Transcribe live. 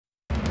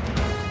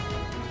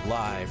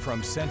Live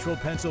from Central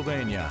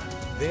Pennsylvania,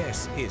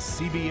 this is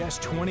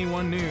CBS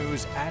 21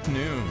 News at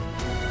noon.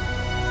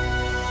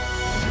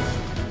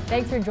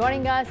 Thanks for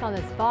joining us on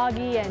this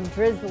foggy and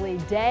drizzly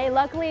day.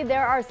 Luckily,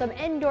 there are some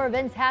indoor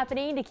events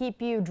happening to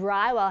keep you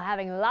dry while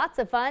having lots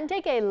of fun.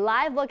 Take a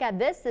live look at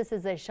this. This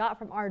is a shot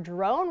from our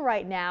drone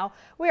right now.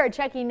 We are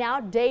checking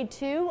out day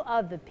 2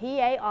 of the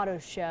PA Auto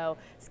Show.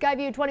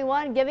 Skyview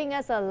 21 giving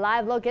us a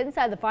live look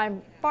inside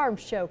the Farm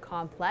Show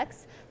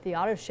complex. The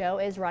auto show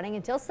is running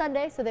until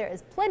Sunday, so there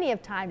is plenty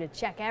of time to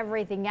check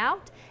everything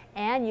out.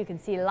 And you can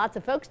see lots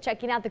of folks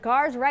checking out the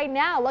cars right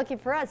now. Lucky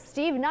for us,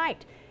 Steve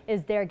Knight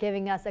is there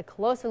giving us a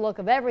closer look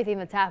of everything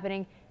that's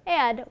happening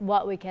and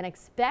what we can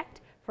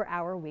expect for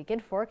our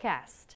weekend forecast.